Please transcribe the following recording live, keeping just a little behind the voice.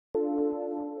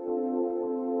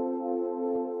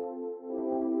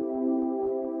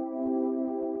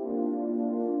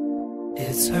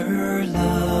It's her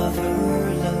love,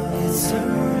 it's her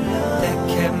love that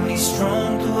kept me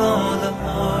strong through all the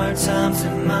hard times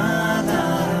in my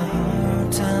life.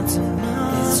 It's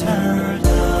her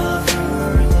love,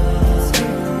 it's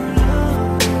her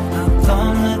love. I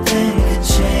thought nothing could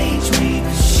change me,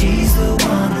 'cause she's the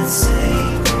one that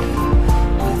saved me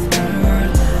with her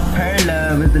love. Her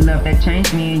love is enough that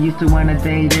changed me. Used to wanna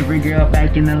date every girl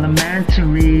back in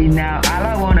elementary. Now all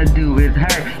I wanna do is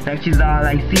her, like she's all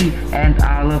I see, and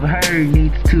all of her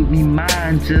needs to be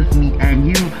mine. Just me and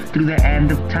you through the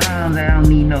end of times. I don't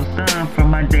need no sun for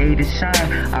my day to shine.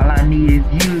 All I need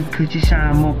is you, 'cause you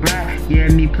shine more bright. Yeah,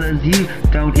 me plus you,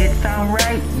 don't it sound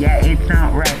right? Yeah, it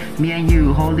sound right. Me and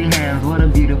you holding hands, what a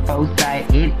beautiful sight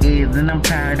it is. And I'm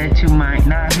tired that you might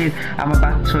not hit. I'm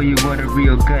about to show you what a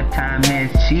real good time is.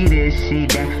 She this, she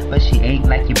that, but she ain't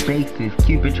like your basics.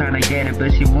 Cupid trying to get it,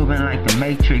 but she moving like the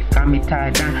Matrix. Got me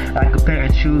tied down like a pair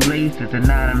of shoelaces,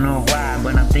 and I don't know why,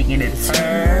 but I'm thinking it's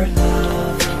her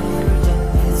love,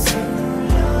 it's her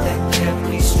love that kept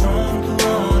me strong through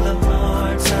all